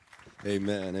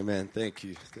Amen, amen. Thank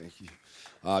you, thank you.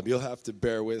 You'll have to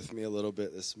bear with me a little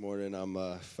bit this morning. I'm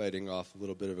fighting off a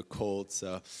little bit of a cold,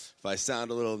 so if I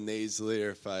sound a little nasally or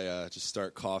if I just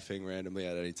start coughing randomly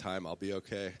at any time, I'll be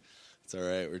okay. It's all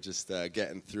right. We're just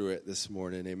getting through it this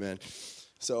morning, amen.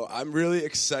 So I'm really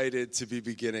excited to be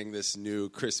beginning this new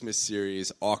Christmas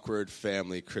series, Awkward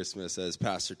Family Christmas, as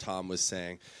Pastor Tom was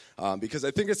saying, because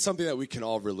I think it's something that we can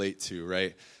all relate to,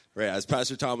 right? Right, as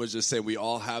Pastor Tom was just saying, we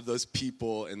all have those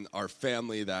people in our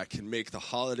family that can make the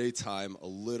holiday time a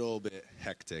little bit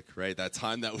hectic, right? That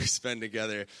time that we spend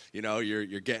together, you know, you're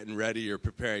getting ready, you're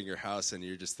preparing your house, and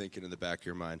you're just thinking in the back of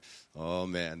your mind, oh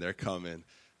man, they're coming.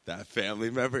 That family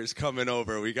member is coming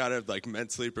over. We got to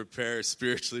mentally prepare,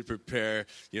 spiritually prepare,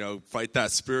 fight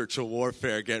that spiritual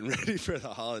warfare, getting ready for the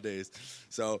holidays.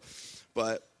 So,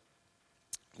 but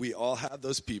we all have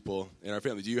those people in our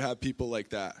family. Do you have people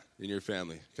like that in your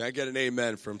family? Can I get an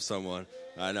amen from someone?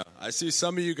 I know. I see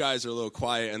some of you guys are a little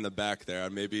quiet in the back there.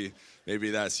 Maybe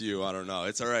that's you. I don't know.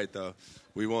 It's all right, though.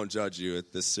 We won't judge you.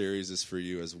 This series is for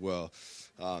you as well.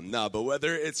 But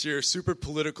whether it's your super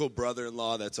political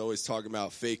brother-in-law that's always talking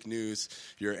about fake news,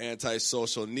 your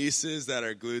antisocial nieces that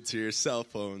are glued to your cell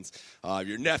phones,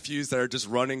 your nephews that are just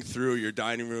running through your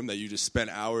dining room that you just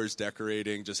spent hours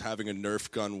decorating, just having a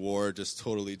Nerf gun war, just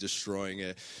totally destroying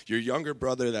it, your younger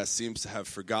brother that seems to have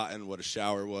forgotten what a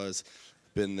shower was,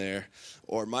 been there,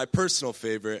 or my personal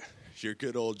favorite, your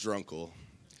good old drunkle.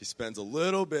 He spends a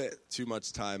little bit too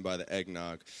much time by the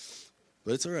eggnog.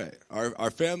 But it's all right.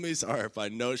 Our families are by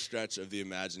no stretch of the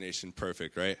imagination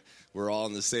perfect, right? We're all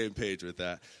on the same page with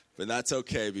that. But that's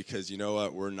okay because you know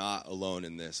what? We're not alone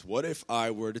in this. What if I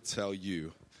were to tell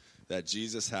you that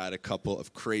Jesus had a couple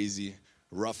of crazy,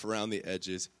 rough around the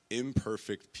edges,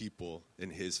 imperfect people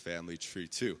in his family tree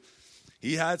too?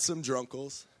 He had some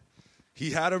drunkles.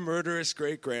 He had a murderous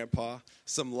great-grandpa,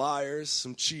 some liars,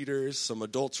 some cheaters, some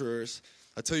adulterers.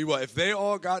 I'll tell you what, if they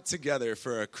all got together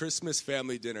for a Christmas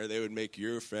family dinner, they would make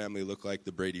your family look like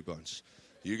the Brady Bunch.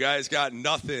 You guys got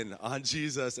nothing on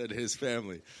Jesus and his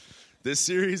family. This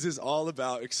series is all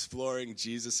about exploring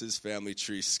Jesus' family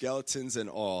tree, skeletons and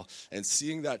all, and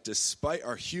seeing that despite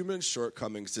our human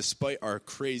shortcomings, despite our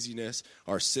craziness,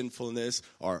 our sinfulness,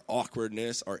 our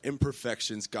awkwardness, our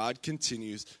imperfections, God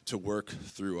continues to work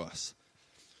through us.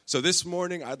 So this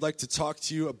morning, I'd like to talk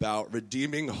to you about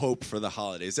redeeming hope for the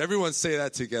holidays. Everyone say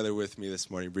that together with me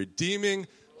this morning. Redeeming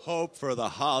hope for the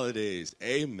holidays.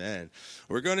 Amen.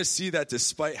 We're going to see that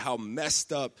despite how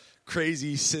messed up,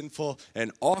 crazy, sinful,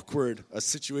 and awkward a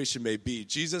situation may be,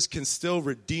 Jesus can still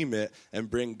redeem it and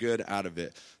bring good out of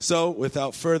it. So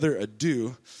without further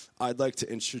ado, I'd like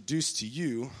to introduce to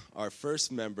you our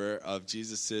first member of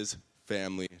Jesus'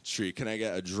 family tree. Can I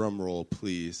get a drum roll,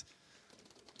 please?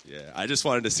 Yeah, I just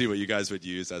wanted to see what you guys would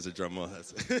use as a drum roll.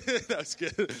 That's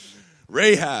good.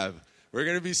 Rahab. We're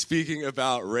going to be speaking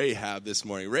about Rahab this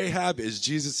morning. Rahab is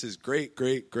Jesus'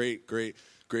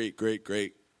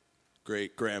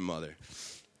 great-great-great-great-great-great-great-grandmother.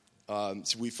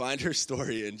 So we find her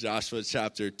story in Joshua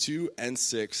chapter 2 and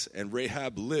 6, and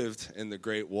Rahab lived in the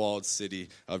great walled city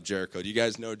of Jericho. Do you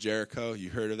guys know Jericho?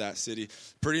 You heard of that city?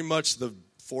 Pretty much the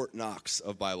Fort Knox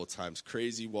of Bible times.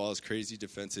 Crazy walls, crazy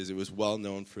defenses. It was well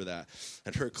known for that.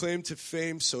 And her claim to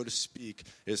fame, so to speak,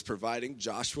 is providing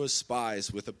Joshua's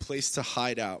spies with a place to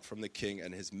hide out from the king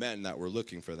and his men that were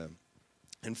looking for them.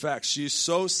 In fact, she's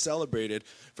so celebrated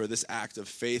for this act of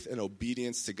faith and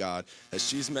obedience to God that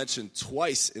she's mentioned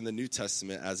twice in the New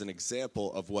Testament as an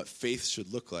example of what faith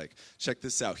should look like. Check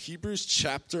this out. Hebrews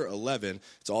chapter 11,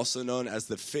 it's also known as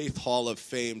the Faith Hall of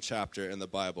Fame chapter in the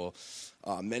Bible,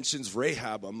 mentions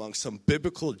Rahab among some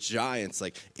biblical giants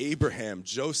like Abraham,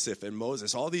 Joseph, and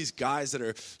Moses. All these guys that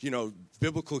are,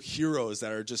 biblical heroes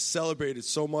that are just celebrated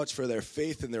so much for their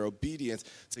faith and their obedience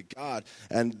to God.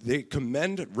 And they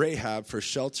commend Rahab for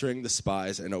sheltering the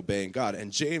spies and obeying God.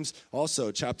 And James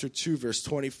also, chapter 2, verse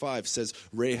 25, says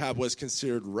Rahab was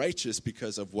considered righteous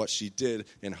because of what she did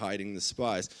in hiding the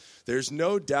spies. There's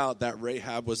no doubt that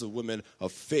Rahab was a woman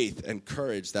of faith and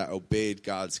courage that obeyed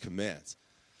God's commands.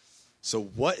 So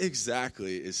what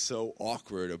exactly is so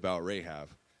awkward about Rahab?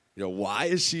 Why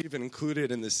is she even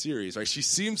included in this series? Right? She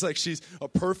seems like she's a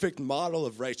perfect model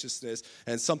of righteousness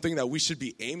and something that we should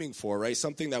be aiming for, right?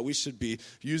 Something that we should be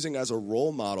using as a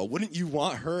role model. Wouldn't you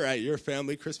want her at your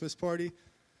family Christmas party?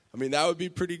 I mean, that would be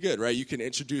pretty good, right? You can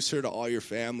introduce her to all your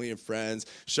family and friends,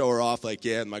 show her off like,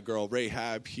 yeah, my girl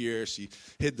Rahab here, she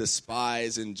hid the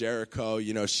spies in Jericho.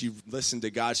 She listened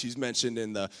to God. She's mentioned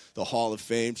in the Hall of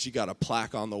Fame. She got a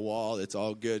plaque on the wall. It's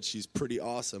all good. She's pretty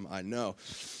awesome, I know.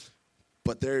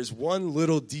 But there's one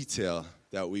little detail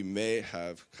that we may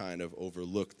have kind of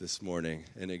overlooked this morning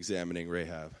in examining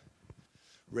Rahab.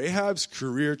 Rahab's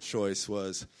career choice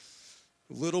was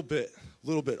a little bit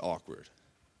awkward.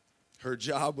 Her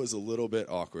job was a little bit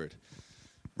awkward.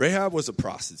 Rahab was a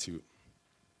prostitute.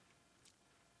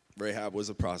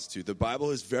 The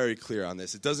Bible is very clear on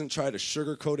this. It doesn't try to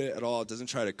sugarcoat it at all. It doesn't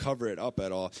try to cover it up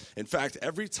at all. In fact,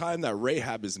 every time that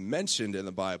Rahab is mentioned in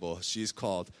the Bible, she's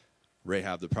called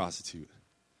Rahab the prostitute.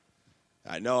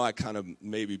 I know I kind of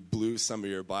maybe blew some of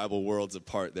your Bible worlds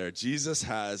apart there. Jesus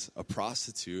has a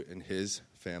prostitute in his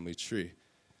family tree.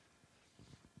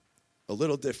 A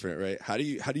little different, right? How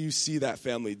do you see that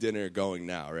family dinner going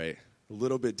now, right? A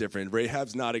little bit different.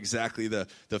 Rahab's not exactly the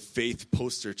faith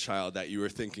poster child that you were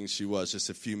thinking she was just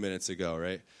a few minutes ago,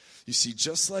 right? You see,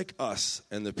 just like us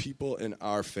and the people in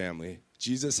our family,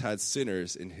 Jesus had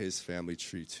sinners in his family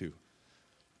tree too.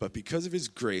 But because of his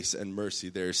grace and mercy,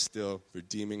 there is still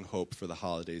redeeming hope for the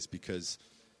holidays because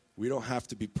we don't have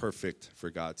to be perfect for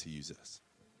God to use us.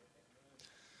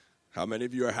 How many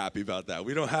of you are happy about that?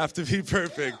 We don't have to be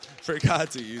perfect for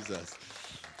God to use us.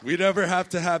 We never have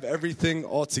to have everything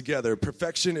all together.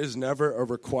 Perfection is never a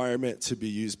requirement to be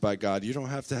used by God. You don't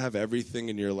have to have everything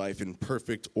in your life in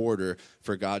perfect order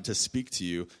for God to speak to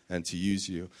you and to use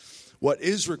you. What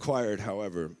is required,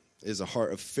 however, is a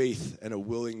heart of faith and a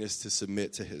willingness to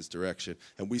submit to his direction.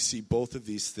 And we see both of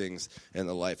these things in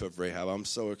the life of Rahab. I'm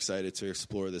so excited to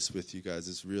explore this with you guys.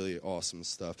 It's really awesome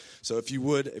stuff. So if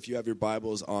you have your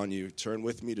Bibles on you, turn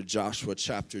with me to Joshua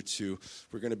chapter 2.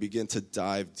 We're going to begin to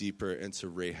dive deeper into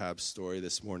Rahab's story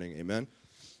this morning. Amen?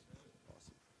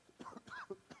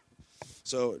 Awesome.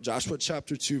 So Joshua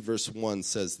chapter 2 verse 1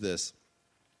 says this.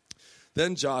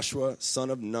 Then Joshua, son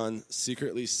of Nun,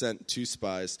 secretly sent 2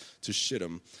 spies to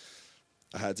Shittim.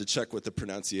 I had to check with the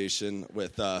pronunciation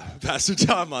with Pastor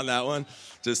Tom on that one,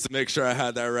 just to make sure I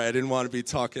had that right. I didn't want to be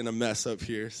talking a mess up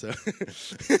here. So,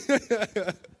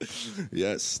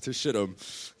 yes, to Shittim.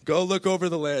 Go look over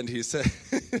the land, he said,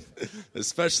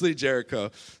 especially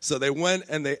Jericho. So they went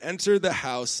and they entered the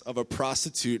house of a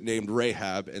prostitute named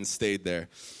Rahab and stayed there.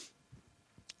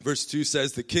 Verse 2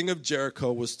 says, the king of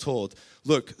Jericho was told,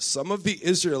 look, some of the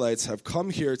Israelites have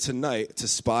come here tonight to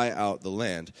spy out the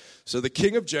land. So the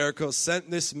king of Jericho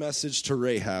sent this message to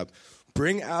Rahab,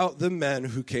 bring out the men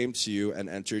who came to you and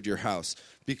entered your house,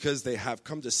 because they have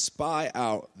come to spy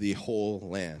out the whole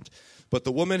land. But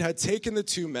the woman had taken the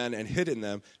 2 men and hidden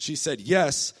them. She said,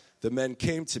 yes, the men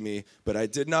came to me, but I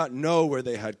did not know where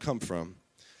they had come from.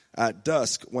 At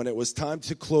dusk, when it was time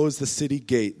to close the city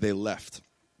gate, they left.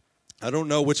 I don't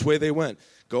know which way they went.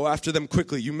 Go after them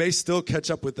quickly. You may still catch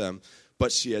up with them.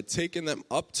 But she had taken them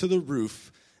up to the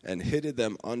roof and hidden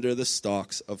them under the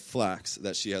stalks of flax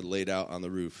that she had laid out on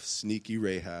the roof. Sneaky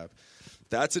Rahab.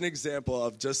 That's an example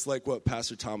of just like what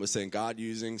Pastor Tom was saying, God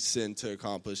using sin to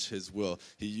accomplish his will.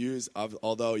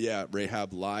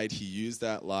 Rahab lied, he used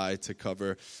that lie to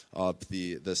cover up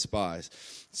the spies.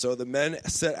 So the men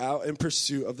set out in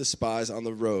pursuit of the spies on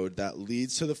the road that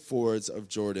leads to the fords of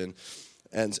Jordan.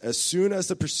 And as soon as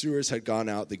the pursuers had gone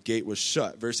out, the gate was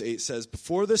shut. Verse 8 says,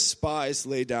 before the spies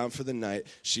lay down for the night,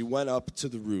 she went up to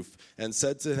the roof and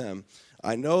said to him,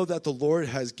 I know that the Lord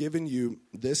has given you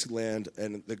this land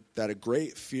and that a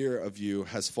great fear of you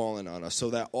has fallen on us,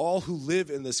 so that all who live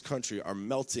in this country are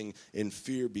melting in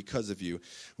fear because of you.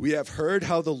 We have heard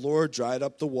how the Lord dried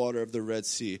up the water of the Red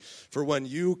Sea when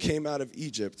you came out of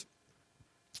Egypt.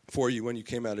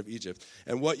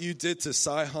 And what you did to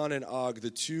Sihon and Og, the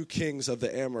 2 kings of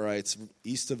the Amorites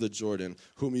east of the Jordan,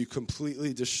 whom you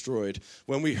completely destroyed.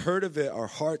 When we heard of it, our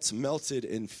hearts melted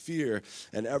in fear,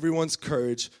 and everyone's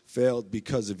courage failed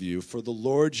because of you. For the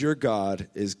Lord your God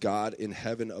is God in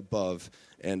heaven above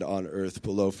and on earth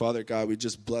below. Father God, we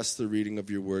just bless the reading of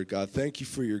your word, God. Thank you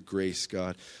for your grace,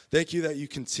 God. Thank you that you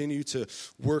continue to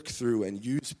work through and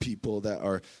use people that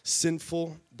are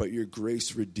sinful, but your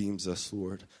grace redeems us,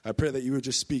 Lord. I pray that you would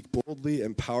just speak boldly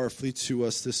and powerfully to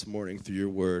us this morning through your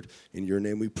word. In your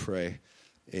name we pray.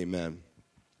 Amen.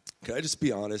 Can I just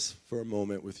be honest for a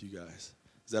moment with you guys?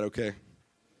 Is that okay?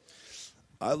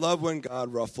 I love when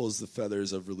God ruffles the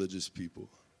feathers of religious people.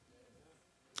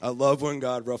 I love when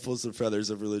God ruffles the feathers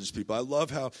of religious people. I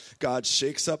love how God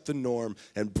shakes up the norm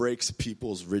and breaks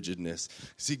people's rigidness.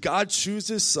 See, God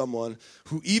chooses someone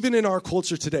who, even in our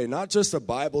culture today, not just a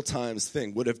Bible Times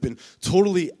thing, would have been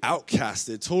totally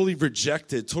outcasted, totally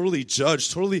rejected, totally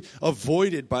judged, totally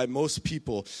avoided by most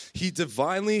people. He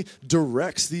divinely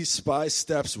directs these spy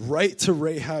steps right to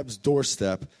Rahab's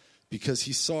doorstep because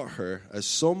he saw her as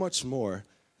so much more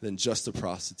than just a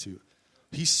prostitute.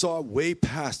 He saw way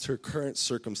past her current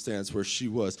circumstance where she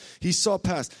was. He saw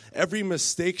past every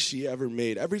mistake she ever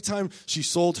made, every time she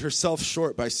sold herself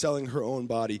short by selling her own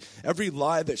body, every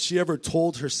lie that she ever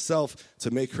told herself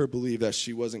to make her believe that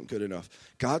she wasn't good enough.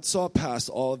 God saw past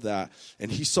all of that,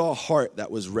 and he saw a heart that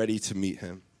was ready to meet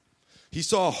him. He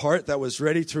saw a heart that was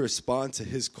ready to respond to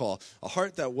his call, a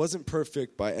heart that wasn't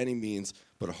perfect by any means,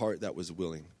 but a heart that was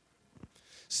willing.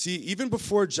 See, even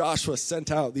before Joshua sent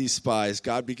out these spies,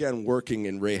 God began working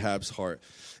in Rahab's heart.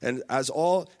 And as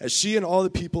she and all the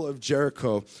people of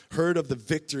Jericho heard of the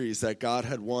victories that God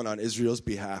had won on Israel's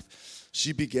behalf,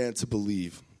 she began to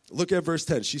believe. Look at verse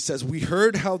 10. She says, "We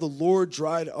heard how the Lord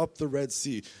dried up the Red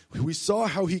Sea. We saw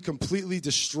how he completely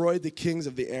destroyed the kings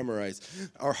of the Amorites.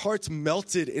 Our hearts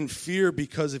melted in fear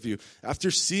because of you." After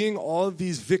seeing all of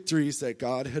these victories that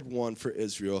God had won for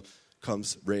Israel,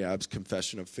 comes Rahab's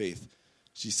confession of faith.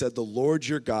 She said, "The Lord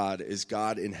your God is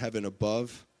God in heaven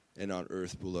above and on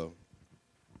earth below."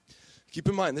 Keep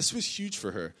in mind, this was huge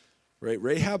for her, right?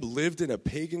 Rahab lived in a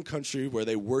pagan country where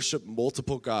they worship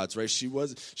multiple gods, right? She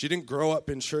didn't grow up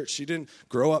in church. She didn't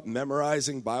grow up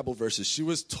memorizing Bible verses. She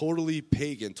was totally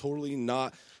pagan, totally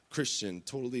not Christian,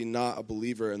 totally not a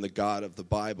believer in the God of the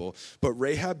Bible. But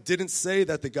Rahab didn't say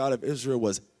that the God of Israel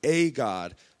was a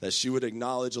God that she would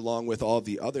acknowledge along with all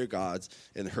the other gods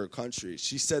in her country.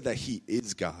 She said that he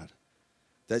is God.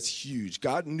 That's huge.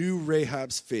 God knew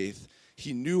Rahab's faith.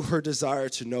 He knew her desire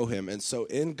to know him. And so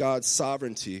in God's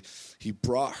sovereignty, he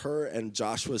brought her and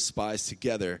Joshua's spies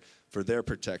together for their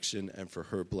protection and for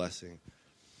her blessing.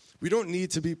 We don't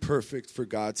need to be perfect for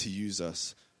God to use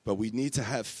us, but we need to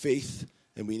have faith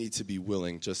and we need to be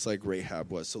willing, just like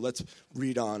Rahab was. So let's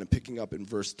read on, and picking up in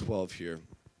verse 12 here.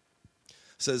 It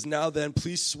says, "Now then,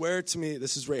 please swear to me,"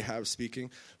 this is Rahab speaking,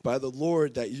 "by the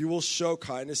Lord that you will show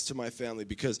kindness to my family,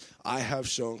 because I have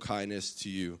shown kindness to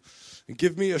you. And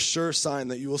give me a sure sign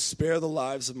that you will spare the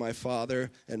lives of my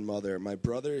father and mother, my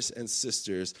brothers and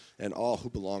sisters, and all who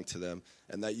belong to them,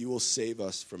 and that you will save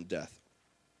us from death."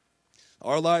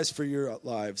 "Our lives for your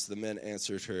lives," the men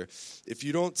answered her. "If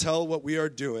you don't tell what we are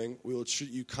doing, we will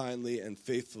treat you kindly and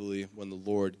faithfully when the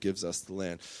Lord gives us the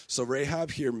land." So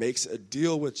Rahab here makes a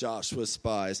deal with Joshua's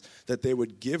spies that they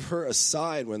would give her a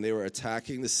sign when they were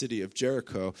attacking the city of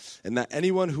Jericho, and that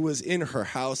anyone who was in her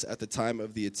house at the time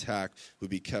of the attack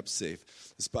would be kept safe.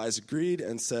 The spies agreed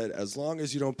and said, "As long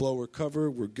as you don't blow our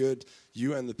cover, we're good.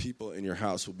 You and the people in your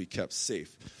house will be kept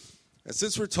safe." And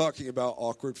since we're talking about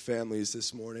awkward families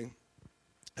this morning,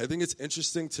 I think it's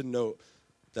interesting to note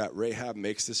that Rahab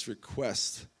makes this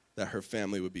request that her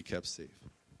family would be kept safe.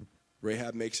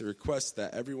 Rahab makes a request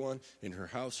that everyone in her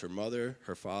house, her mother,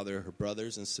 her father, her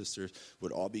brothers and sisters,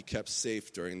 would all be kept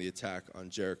safe during the attack on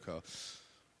Jericho.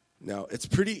 Now, it's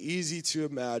pretty easy to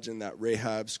imagine that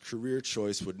Rahab's career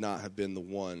choice would not have been the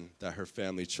one that her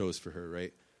family chose for her,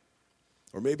 right?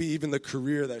 Or maybe even the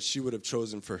career that she would have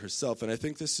chosen for herself. And I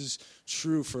think this is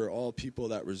true for all people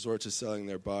that resort to selling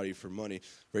their body for money,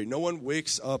 right? No one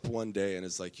wakes up one day and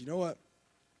is like, you know what?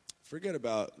 Forget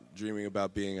about dreaming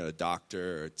about being a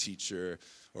doctor or a teacher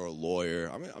or a lawyer.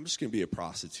 I'm just going to be a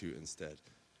prostitute instead,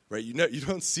 right? You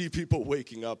don't see people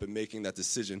waking up and making that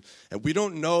decision. And we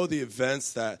don't know the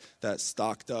events that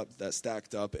stacked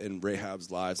up in Rahab's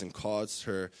lives and caused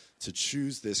her to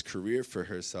choose this career for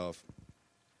herself.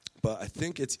 But I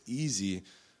think it's easy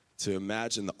to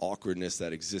imagine the awkwardness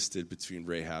that existed between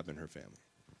Rahab and her family,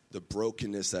 the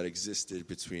brokenness that existed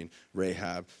between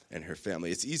Rahab and her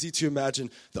family. It's easy to imagine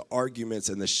the arguments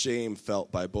and the shame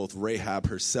felt by both Rahab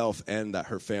herself and that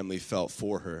her family felt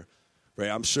for her. Right?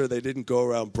 I'm sure they didn't go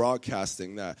around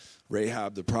broadcasting that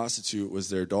Rahab, the prostitute, was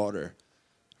their daughter.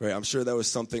 Right? I'm sure that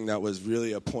was something that was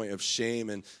really a point of shame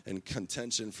and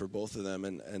contention for both of them,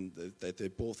 and that they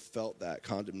both felt that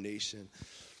condemnation.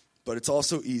 But it's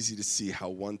also easy to see how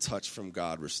one touch from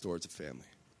God restores a family.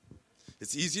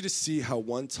 It's easy to see how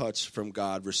one touch from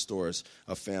God restores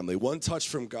a family. One touch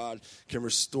from God can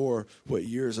restore what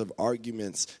years of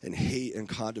arguments and hate and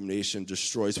condemnation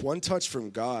destroys. One touch from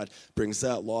God brings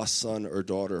that lost son or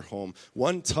daughter home.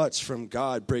 One touch from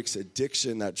God breaks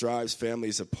addiction that drives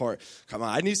families apart. Come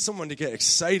on, I need someone to get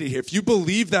excited here. If you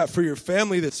believe that for your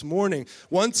family this morning,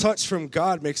 one touch from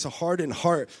God makes a hardened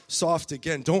heart soft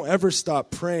again. Don't ever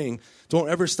stop praying. Don't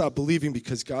ever stop believing,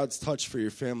 because God's touch for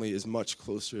your family is much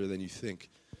closer than you think.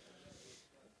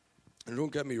 And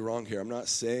don't get me wrong here. I'm not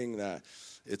saying that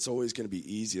it's always going to be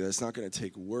easy. That's not going to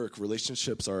take work.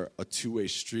 Relationships are a two-way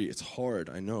street. It's hard,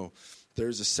 I know.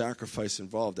 There's a sacrifice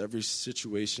involved. Every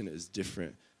situation is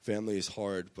different. Family is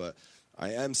hard, but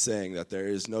I am saying that there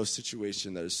is no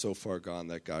situation that is so far gone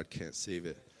that God can't save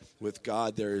it. With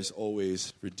God, there is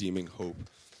always redeeming hope.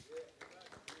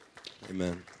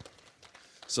 Amen.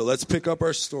 So let's pick up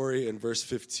our story in verse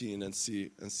 15 and see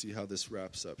how this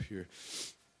wraps up here.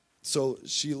 So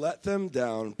she let them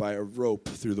down by a rope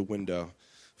through the window,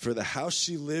 for the house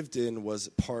she lived in was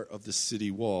part of the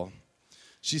city wall.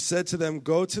 She said to them,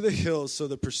 "Go to the hills so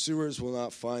the pursuers will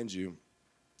not find you.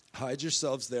 Hide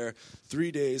yourselves there 3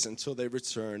 days until they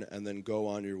return, and then go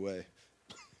on your way."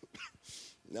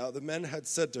 Now the men had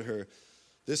said to her,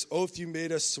 "This oath you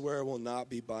made us swear will not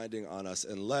be binding on us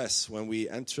unless, when we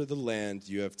enter the land,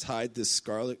 you have tied this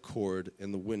scarlet cord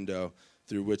in the window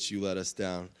through which you let us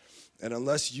down, and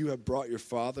unless you have brought your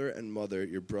father and mother,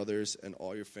 your brothers, and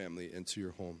all your family into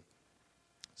your home."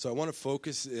 So I want to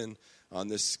focus in on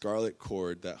this scarlet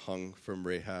cord that hung from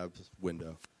Rahab's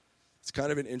window. It's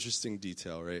kind of an interesting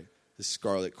detail, right? The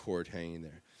scarlet cord hanging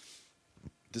there.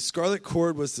 The scarlet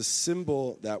cord was the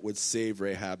symbol that would save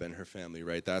Rahab and her family,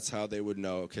 right? That's how they would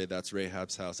know, okay, that's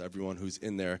Rahab's house. Everyone who's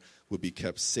in there would be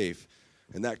kept safe.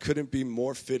 And that couldn't be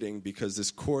more fitting because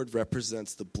this cord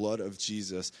represents the blood of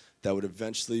Jesus that would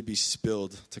eventually be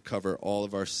spilled to cover all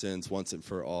of our sins once and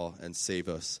for all and save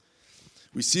us.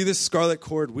 We see this scarlet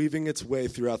cord weaving its way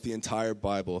throughout the entire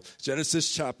Bible.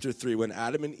 Genesis chapter 3, when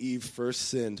Adam and Eve first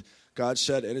sinned, God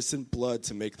shed innocent blood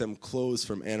to make them clothes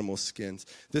from animal skins.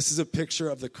 This is a picture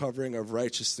of the covering of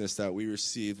righteousness that we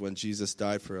received when Jesus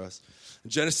died for us. In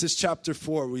Genesis chapter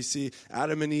 4, we see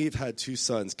Adam and Eve had 2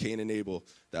 sons, Cain and Abel.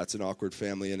 That's an awkward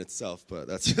family in itself, but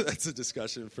that's a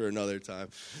discussion for another time.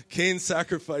 Cain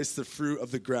sacrificed the fruit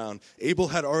of the ground. Abel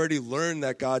had already learned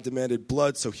that God demanded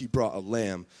blood, so he brought a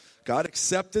lamb. God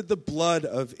accepted the blood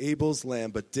of Abel's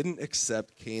lamb, but didn't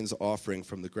accept Cain's offering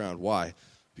from the ground. Why?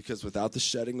 Because without the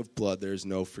shedding of blood, there is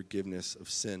no forgiveness of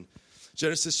sin.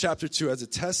 Genesis chapter 2, as a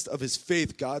test of his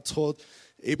faith, God told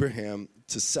Abraham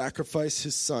to sacrifice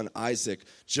his son Isaac.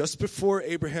 Just before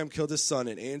Abraham killed his son,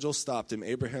 an angel stopped him.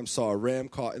 Abraham saw a ram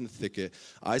caught in the thicket.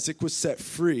 Isaac was set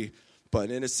free, but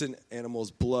an innocent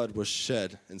animal's blood was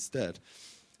shed instead.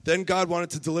 Then God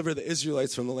wanted to deliver the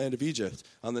Israelites from the land of Egypt.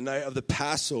 On the night of the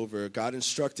Passover, God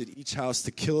instructed each house to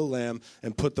kill a lamb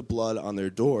and put the blood on their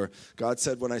door. God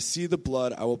said, "When I see the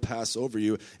blood, I will pass over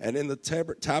you." And in the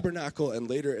tabernacle and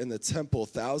later in the temple,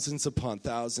 thousands upon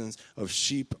thousands of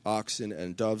sheep, oxen,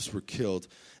 and doves were killed,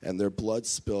 and their blood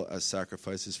spilt as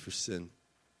sacrifices for sin.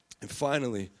 And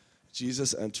finally,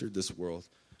 Jesus entered this world,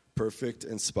 perfect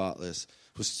and spotless,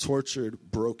 was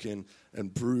tortured, broken,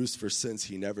 and bruised for sins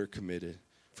he never committed,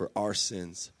 for our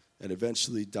sins, and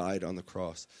eventually died on the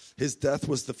cross. His death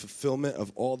was the fulfillment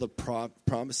of all the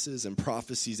promises and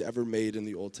prophecies ever made in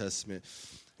the Old Testament.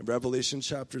 And Revelation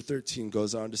chapter 13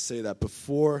 goes on to say that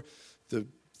before the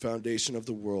foundation of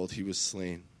the world, he was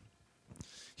slain.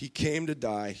 He came to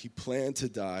die. He planned to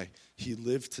die. He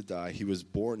lived to die. He was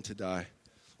born to die.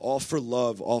 All for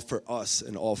love, all for us,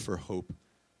 and all for hope.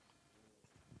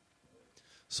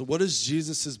 So what does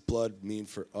Jesus' blood mean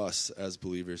for us as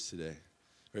believers today?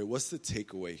 Right, what's the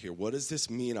takeaway here? What does this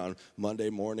mean on Monday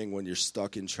morning when you're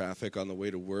stuck in traffic on the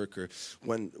way to work? Or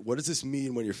what does this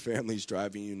mean when your family's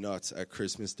driving you nuts at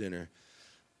Christmas dinner?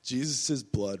 Jesus'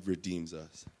 blood redeems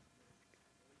us.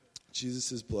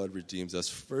 Jesus' blood redeems us.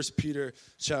 1 Peter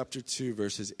chapter 2,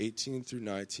 verses 18 through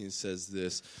 19 says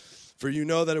this: "For you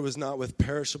know that it was not with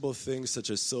perishable things such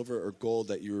as silver or gold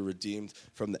that you were redeemed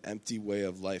from the empty way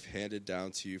of life handed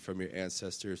down to you from your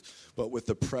ancestors, but with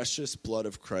the precious blood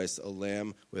of Christ, a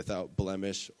lamb without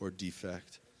blemish or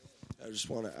defect." I just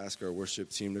want to ask our worship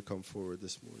team to come forward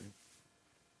this morning.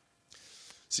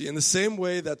 See, in the same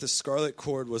way that the scarlet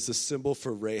cord was the symbol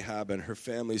for Rahab and her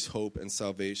family's hope and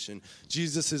salvation,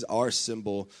 Jesus is our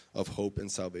symbol of hope and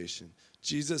salvation.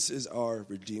 Jesus is our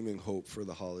redeeming hope for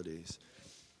the holidays.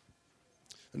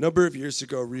 A number of years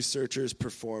ago, researchers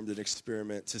performed an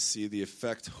experiment to see the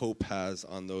effect hope has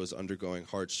on those undergoing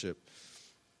hardship.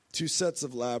 2 sets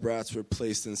of lab rats were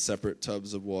placed in separate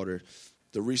tubs of water.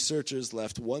 The researchers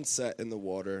left one set in the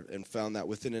water and found that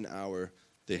within an hour,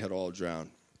 they had all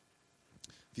drowned.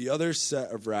 The other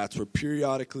set of rats were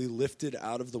periodically lifted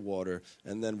out of the water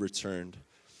and then returned.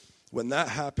 When that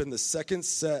happened, the second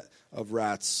set of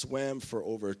rats swam for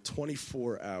over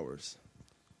 24 hours.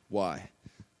 Why?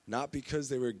 Not because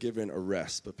they were given a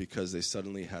rest, but because they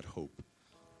suddenly had hope.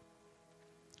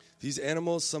 These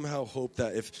animals somehow hoped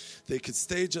that if they could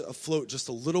stay afloat just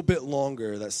a little bit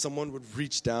longer, that someone would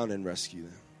reach down and rescue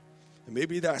them. And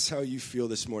maybe that's how you feel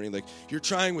this morning. Like you're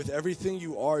trying with everything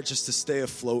you are just to stay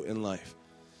afloat in life.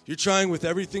 You're trying with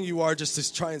everything you are just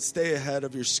to try and stay ahead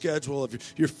of your schedule, of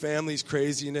your family's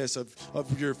craziness,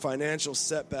 of your financial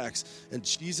setbacks. And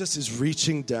Jesus is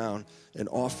reaching down and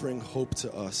offering hope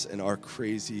to us in our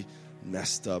crazy,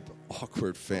 messed up,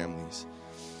 awkward families.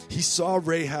 He saw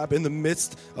Rahab in the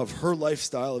midst of her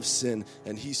lifestyle of sin,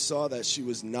 and he saw that she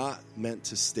was not meant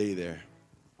to stay there.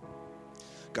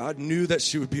 God knew that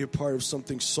she would be a part of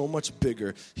something so much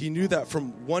bigger. He knew that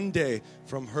from one day,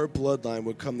 from her bloodline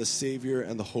would come the Savior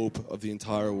and the hope of the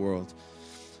entire world.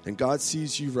 And God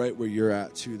sees you right where you're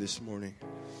at too this morning.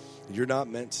 You're not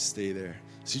meant to stay there.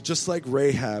 See, just like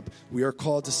Rahab, we are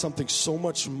called to something so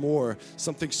much more,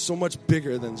 something so much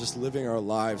bigger than just living our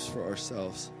lives for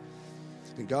ourselves.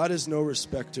 And God is no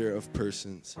respecter of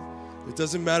persons. It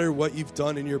doesn't matter what you've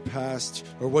done in your past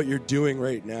or what you're doing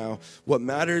right now. What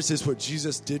matters is what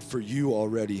Jesus did for you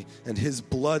already and his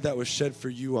blood that was shed for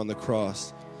you on the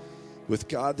cross. With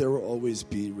God, there will always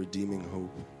be redeeming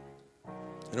hope.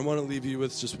 And I want to leave you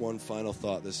with just one final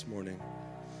thought this morning.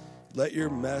 Let your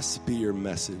mess be your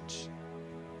message.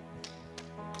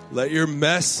 Let your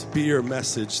mess be your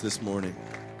message this morning.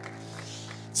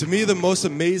 To me, the most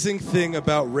amazing thing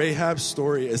about Rahab's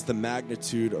story is the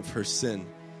magnitude of her sin,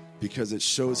 because it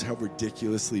shows how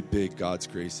ridiculously big God's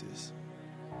grace is.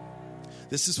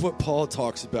 This is what Paul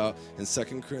talks about in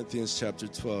 2 Corinthians chapter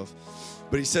 12.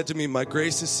 But he said to me, "My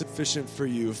grace is sufficient for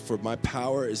you, for my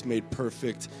power is made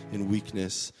perfect in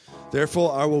weakness.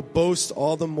 Therefore, I will boast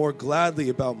all the more gladly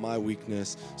about my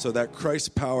weakness, so that Christ's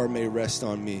power may rest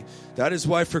on me. That is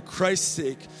why, for Christ's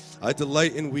sake, I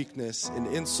delight in weakness, in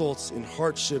insults, in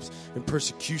hardships, in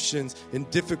persecutions, in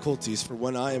difficulties. For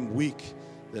when I am weak,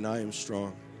 then I am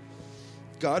strong."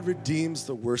 God redeems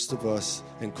the worst of us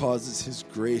and causes his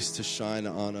grace to shine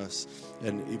on us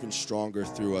and even stronger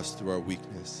through us through our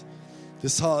weakness.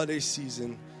 This holiday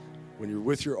season, when you're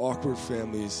with your awkward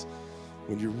families,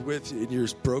 when you're with in your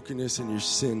brokenness and your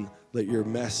sin, let your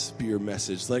mess be your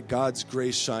message. Let God's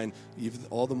grace shine even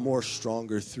all the more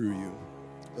stronger through you.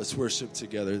 Let's worship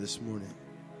together this morning.